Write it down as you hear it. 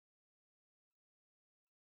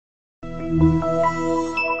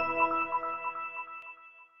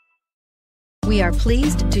We are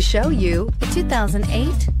pleased to show you the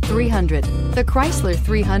 2008 300. The Chrysler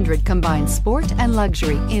 300 combines sport and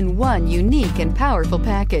luxury in one unique and powerful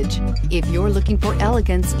package. If you're looking for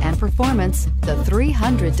elegance and performance, the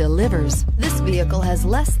 300 delivers. This vehicle has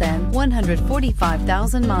less than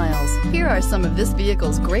 145,000 miles. Here are some of this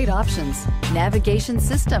vehicle's great options: navigation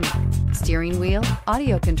system, steering wheel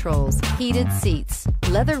audio controls, heated seats,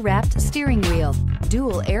 leather-wrapped steering wheel,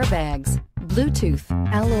 dual airbags, Bluetooth,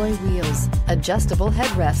 alloy wheels, adjustable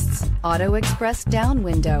headrests, auto express down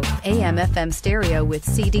window, AM/FM stereo with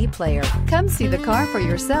CD player. Come see the car for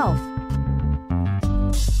yourself.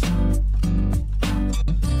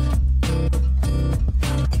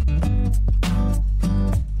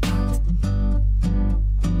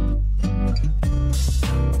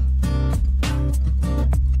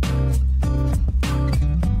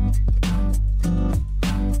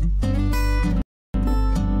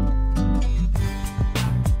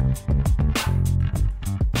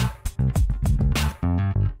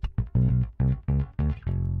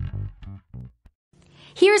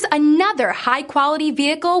 Here's another high-quality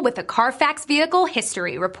vehicle with a Carfax Vehicle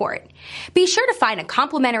History Report. Be sure to find a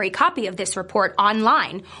complimentary copy of this report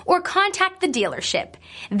online or contact the dealership.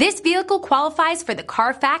 This vehicle qualifies for the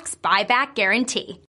Carfax Buyback Guarantee.